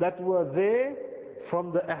that were there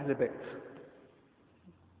from the Ahl Bayt.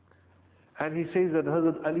 And he says that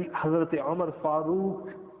Hazrat Umar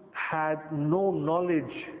Farooq had no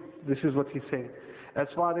knowledge. This is what he's saying. As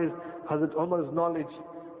far as Hazrat Umar's knowledge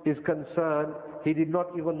is concerned, he did not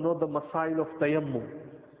even know the masail of tayammum.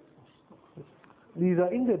 These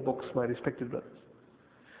are in their books, my respected brothers.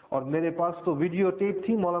 और मेरे पास तो videotape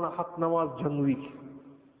थी मौलाना हक नवाज जंगवी की,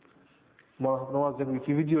 मौलाना हक नवाज जंगवी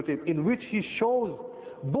की videotape, in which he shows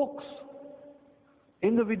books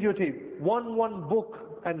in the videotape, one book,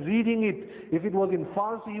 and reading it. If it was in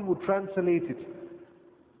Farsi, he would translate it,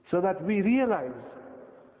 so that we realize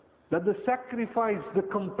that the sacrifice the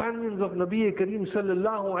companions of Nabi Kareem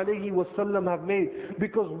sallallahu alayhi wasallam have made.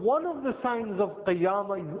 Because one of the signs of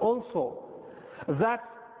Qiyamah is also that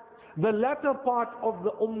the latter part of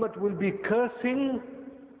the ummah will be cursing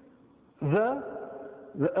the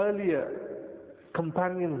earlier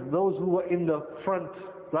companions, those who were in the front,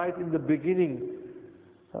 right in the beginning.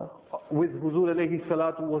 with Huzur alayhi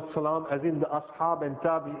salatu was salam, as in the ashab and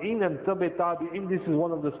tabi'in and tabi'in, this is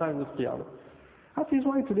one of the signs of Qiyamah. That is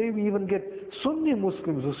why today we even get Sunni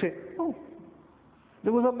Muslims who say, oh,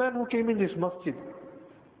 there was a man who came in this masjid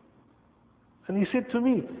and he said to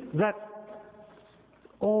me that,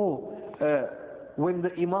 when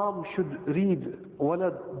the Imam should read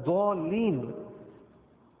وَلَا الضَّالِّينَ,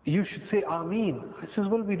 you should say Ameen. I says,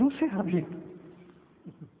 well, we do say Ameen.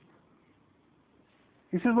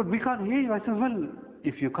 He says, but we can't hear you. I says, well,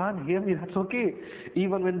 if you can't hear me, that's okay.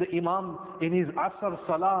 Even when the Imam in his Asr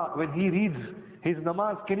Salah, when he reads his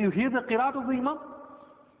namaz, can you hear the qiraat of the Imam?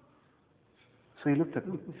 So he looked at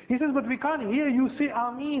me. He says, but we can't hear you say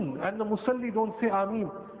Ameen, and the Musalli don't say Ameen.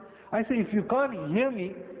 I say, if you can't hear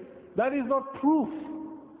me, that is not proof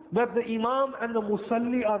that the Imam and the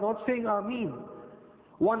Musalli are not saying Ameen.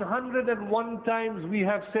 101 times we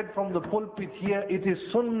have said from the pulpit here, it is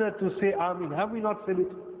sunnah to say Ameen. Have we not said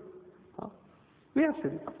it? We have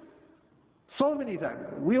said it. So many times.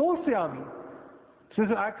 We all say Ameen. He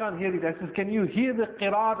says, I can't hear it. I says, can you hear the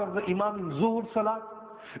qiraat of the Imam in Zuhr Salat?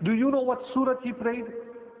 Do you know what surah he prayed?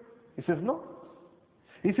 He says, no.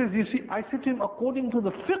 He says, you see, I said to him, according to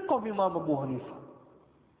the fiqh of Imam Abu Hanifa,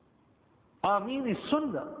 Ameen is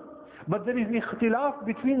sunnah. But there is an ikhtilaf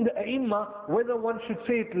between the A'immah whether one should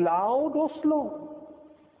say it loud or slow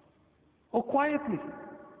or quietly.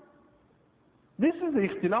 This is the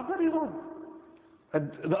ikhtilaf that is on.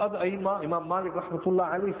 And the other A'immah, Imam Malik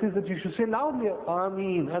rahmatullah alayhi, says that you should say loudly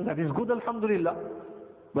Ameen, and that is good, alhamdulillah.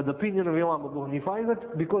 But the opinion of Imam Abu Hanifa is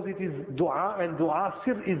that because it is dua and dua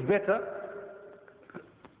sir is better,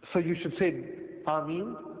 so you should say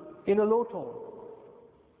Ameen in a low tone.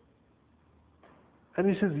 And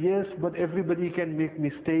he says, yes, but everybody can make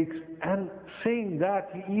mistakes. And saying that,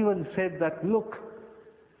 he even said that, look,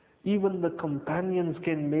 even the companions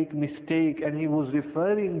can make mistake. And he was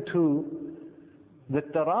referring to the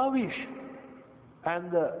Taraweeh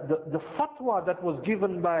and the fatwa that was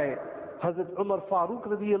given by Hazrat Umar Farooq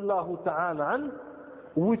radiyallahu ta'ala an,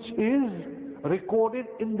 which is recorded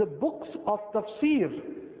in the books of tafsir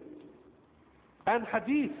and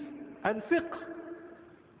hadith and fiqh,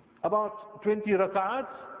 about 20 rak'ats.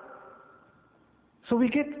 So we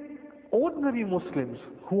get ordinary Muslims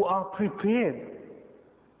who are prepared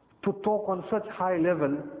to talk on such high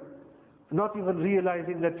level, not even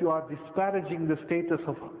realizing that you are disparaging the status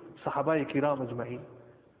of Sahaba Kiram Ajma'in.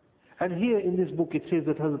 And here in this book it says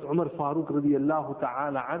that Hazrat Umar Farooq radiyallahu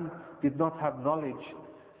ta'ala an did not have knowledge.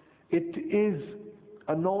 It is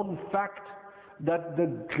a known fact that the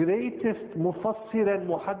greatest mufassir and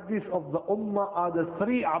muhaddis of the ummah are the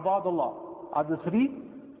three Abadullah.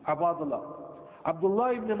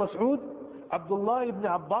 Abdullah ibn Mas'ud, Abdullah ibn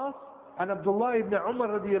Abbas, and Abdullah ibn Umar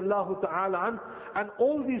radiyallahu ta'ala an. And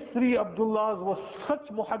all these three Abdullahs were such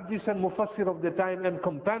muhaddis and mufassir of their time and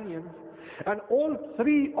companions. And all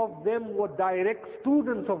three of them were direct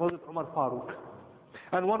students of Hazrat Umar Farooq.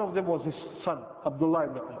 And one of them was his son, Abdullah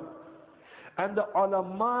ibn Umar. And the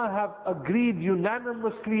ulama have agreed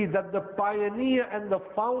unanimously that the pioneer and the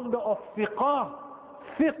founder of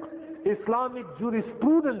fiqh, Islamic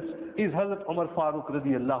jurisprudence, is Hazrat Umar Farooq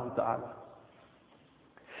radiyallahu ta'ala.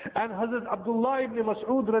 And Hazrat Abdullah ibn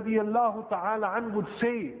Mas'ud radiyallahu ta'ala an would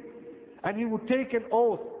say, and he would take an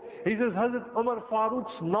oath, he says Hazrat Umar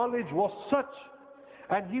Farooq's knowledge was such,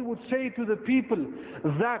 and he would say to the people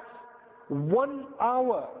that 1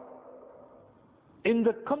 hour in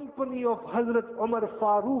the company of Hazrat Umar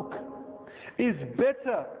Farooq is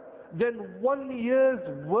better than 1 year's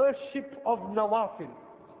worship of Nawafil.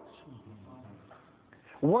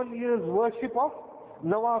 1 year's worship of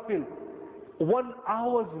Nawafil. 1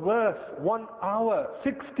 hour's verse, 1 hour,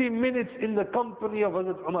 60 minutes in the company of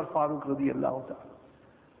Hazrat Umar Farooq radiyallahu ta'ala.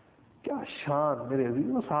 Kya shaan, mere aziz,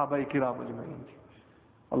 Sahaba Kiram Ajma'in.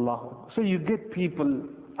 Allah. So you get people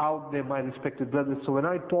out there, my respected brothers. So when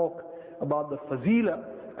I talk about the fazila,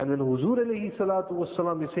 and when Huzur alayhi salatu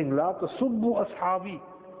wasalam is saying, La tasubbu ashabi,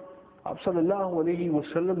 sallallahu alayhi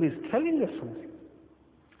wasallam is telling us something.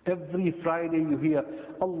 Every Friday you hear,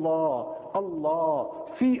 Allah, Allah,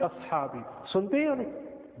 fi ashabi. Sunte ya nahi?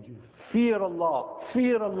 Fear Allah,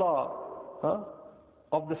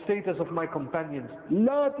 of the status of my companions.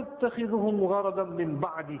 La tattakhiduhum gharadan min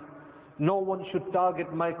ba'di. No one should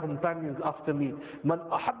target my companions after me. Man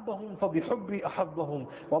ahabbahum fabihubbi ahabbahum,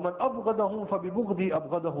 wa man abghadahum fabibughdi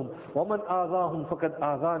abghadahum, wa man aadhahum faqad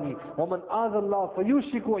aadhani, wa man aadha Allah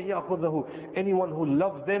fayushiku an ya'khudhahu. Anyone who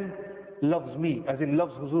loves them loves me, as in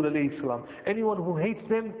loves Huzur alayhi salam. Anyone who hates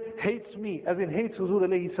them hates me, as in hates Huzur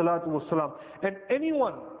alayhi salatu wasalam. And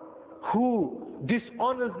anyone who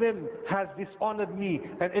dishonors them has dishonored me,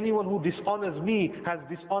 and anyone who dishonors me has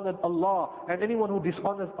dishonored Allah, and anyone who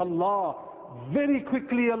dishonors Allah, very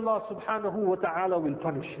quickly Allah subhanahu wa ta'ala will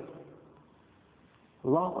punish him.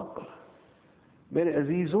 Allahu Akbar. Mere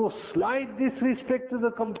Azizo, slight disrespect to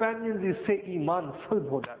the companions is say Iman full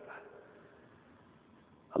ho jata hai.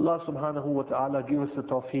 Allah subhanahu wa ta'ala give us the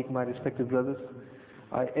tawfiq, my respected brothers.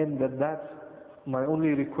 I end at that. My only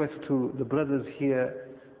request to the brothers here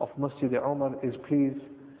of Masjid Umar is please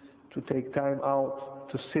to take time out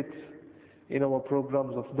to sit in our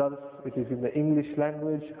programs of Dars. It is in the English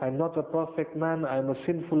language. I'm not a perfect man, I'm a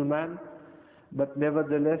sinful man, but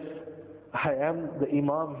nevertheless, I am the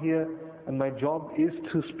Imam here, and my job is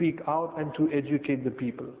to speak out and to educate the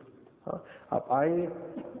people. I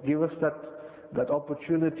give us that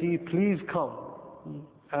opportunity, please come.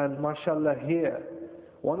 And mashallah here,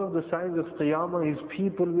 one of the signs of Qiyamah is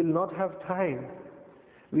people will not have time.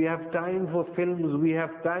 We have time for films, we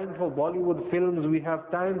have time for Bollywood films, we have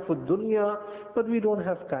time for dunya, but we don't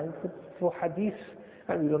have time for hadith,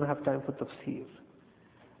 and we don't have time for tafsir.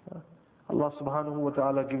 Allah subhanahu wa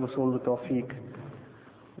ta'ala give us all the tawfiq.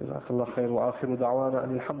 Jazakallah khair wa akhiru da'wana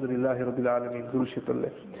alhamdulillahi rabbil alameen. Durshit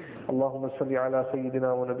Allah. اللهم صل على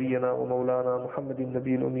سيدنا ونبينا ومولانا محمد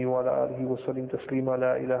النبي الأمي وعلى آله وسلم تسليما.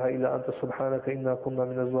 لا إله إلا أنت سبحانك إنا كنا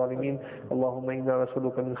من الظالمين. اللهم إنا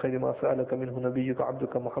نسألك من خير ما سألك منه نبيك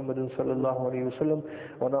عبدك محمد صلى الله عليه وسلم،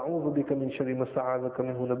 ونعوذ بك من شر ما استعاذك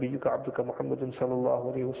منه نبيك عبدك محمد صلى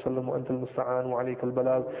الله عليه وسلم، وأنت المستعان وعليك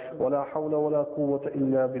البلاغ، ولا حول ولا قوة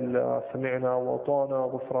إلا بالله. سمعنا وأطعنا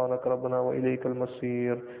غفرانك ربنا وإليك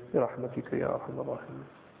المصير برحمتك يا أرحم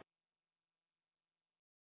الراحمين.